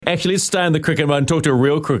Actually, let's stay in the cricket mode and talk to a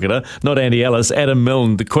real cricketer, not Andy Ellis. Adam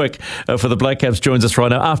Milne, the quick for the Blackcaps, joins us right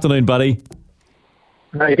now. Afternoon, buddy.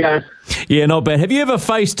 How you going? Yeah, not bad. Have you ever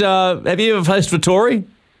faced Vittori?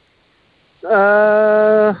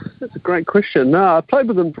 That's a great question. No, I played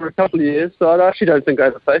with him for a couple of years, so I actually don't think I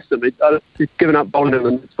ever faced him. He'd given up bowling in the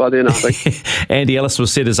nets by then, I think. Andy Ellis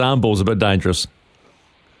was said his arm ball's a bit dangerous.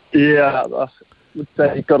 Yeah, I would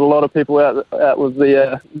say he got a lot of people out with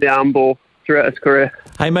the arm ball throughout his career.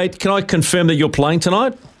 Hey, mate, can I confirm that you're playing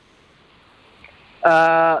tonight?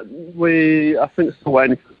 I think still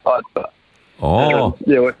waiting for the side, but yeah,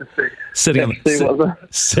 we'll have to see.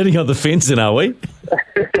 Sitting on the fence, then, are we?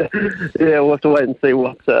 Yeah, we'll have to wait and see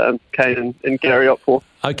what Kane and Gary opt for.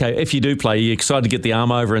 Okay, if you do play, are you excited to get the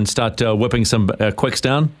arm over and start whipping some quicks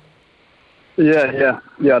down? Yeah,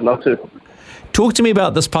 I'd love to. Talk to me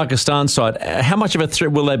about this Pakistan side. How much of a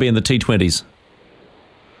threat will they be in the T20s?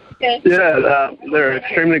 Yeah, they're an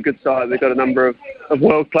extremely good side. They've got a number of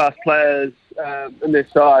world-class players in their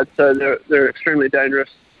side, so they're an extremely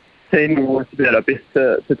dangerous team, and we'll have to do our best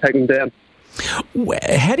to take them down.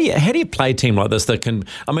 How do you play a team like this that can...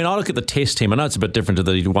 I mean, I look at the Test team. I know it's a bit different to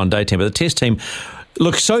the one-day team, but the Test team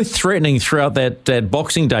looks so threatening throughout that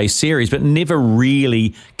Boxing Day series, but never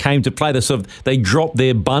really came to play. They dropped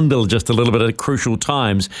their bundle just a little bit at crucial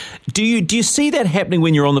times. Do you see that happening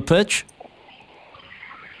when you're on the pitch?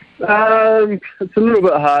 It's a little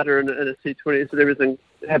bit harder in a T20, so everything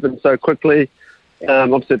happens so quickly.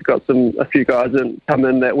 Obviously, they've got a few guys come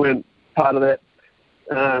in that weren't part of that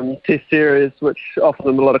Test series, which offer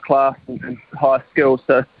them a lot of class and high skill.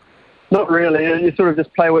 So, not really. You sort of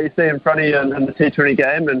just play what you see in front of you in the T20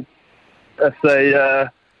 game, and if they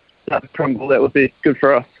start to crumble, that would be good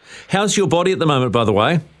for us. How's your body at the moment, by the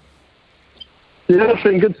way? Yeah, it's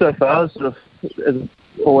been good so far. Sort of, as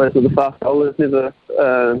always with the fast bowlers, never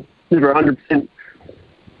 100%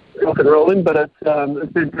 rock and rolling, but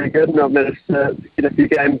it's been pretty good, and I've managed to get a few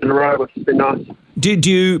games in a row, which has been nice. Do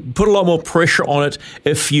you put a lot more pressure on it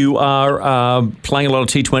if you are playing a lot of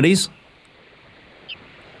T20s?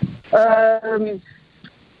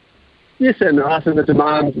 Yes and no. I think the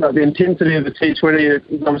demand, the intensity of the T20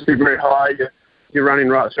 is obviously very high. You're running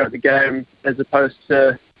right throughout the game, as opposed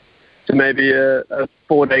to maybe a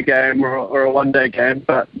 4-day game or a 1-day game.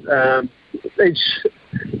 But each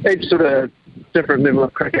sort of different level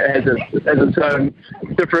of cricket has its own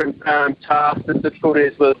different tasks and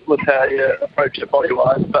difficulties with how you approach it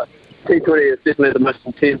body-wise. But T20 is definitely the most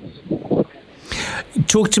intense.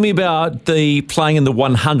 Talk to me about the playing in the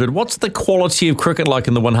 100. What's the quality of cricket like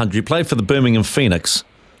in the 100? You played for the Birmingham Phoenix.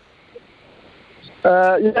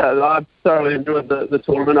 I thoroughly enjoyed the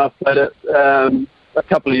tournament. I've played it a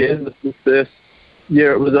couple of years. This is the first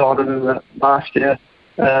year it was on, and last year.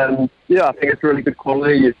 I think it's really good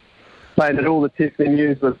quality. You're playing at all the Test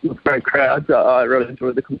venues with great crowds. I really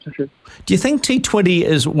enjoyed the competition. Do you think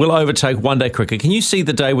T20 will overtake one-day cricket? Can you see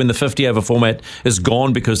the day when the 50-over format is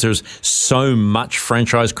gone because there's so much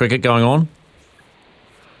franchise cricket going on?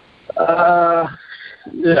 I'm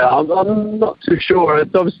not too sure.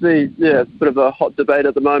 It's obviously a bit of a hot debate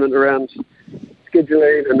at the moment around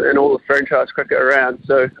scheduling and all the franchise cricket around.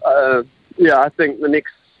 So, I think the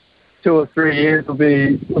next 2 or 3 years will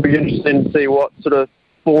be interesting to see what sort of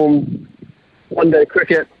form one-day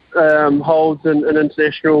cricket holds in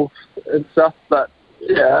international and stuff. But,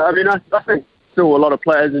 I think still a lot of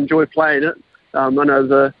players enjoy playing it. I know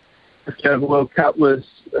the World Cup was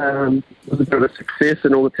a bit of a success,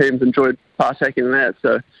 and all the teams enjoyed partaking in that.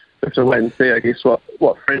 So we have to wait and see, I guess,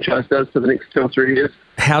 what franchise does for the next 2 or 3 years.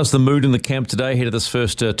 How's the mood in the camp today ahead of this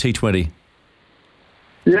first T20?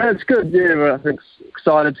 Yeah, it's good. Yeah, I think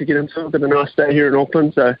excited to get into it. It's been a nice day here in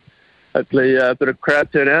Auckland, so hopefully a bit of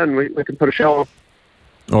crowd turnout and we can put a show on.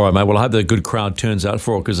 All right, mate. Well, I hope the good crowd turns out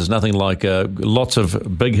for it, because there's nothing like lots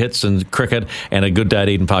of big hits and cricket and a good day at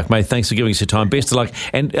Eden Park. Mate, thanks for giving us your time. Best of luck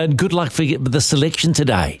and good luck for the selection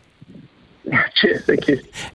today. Cheers, thank you.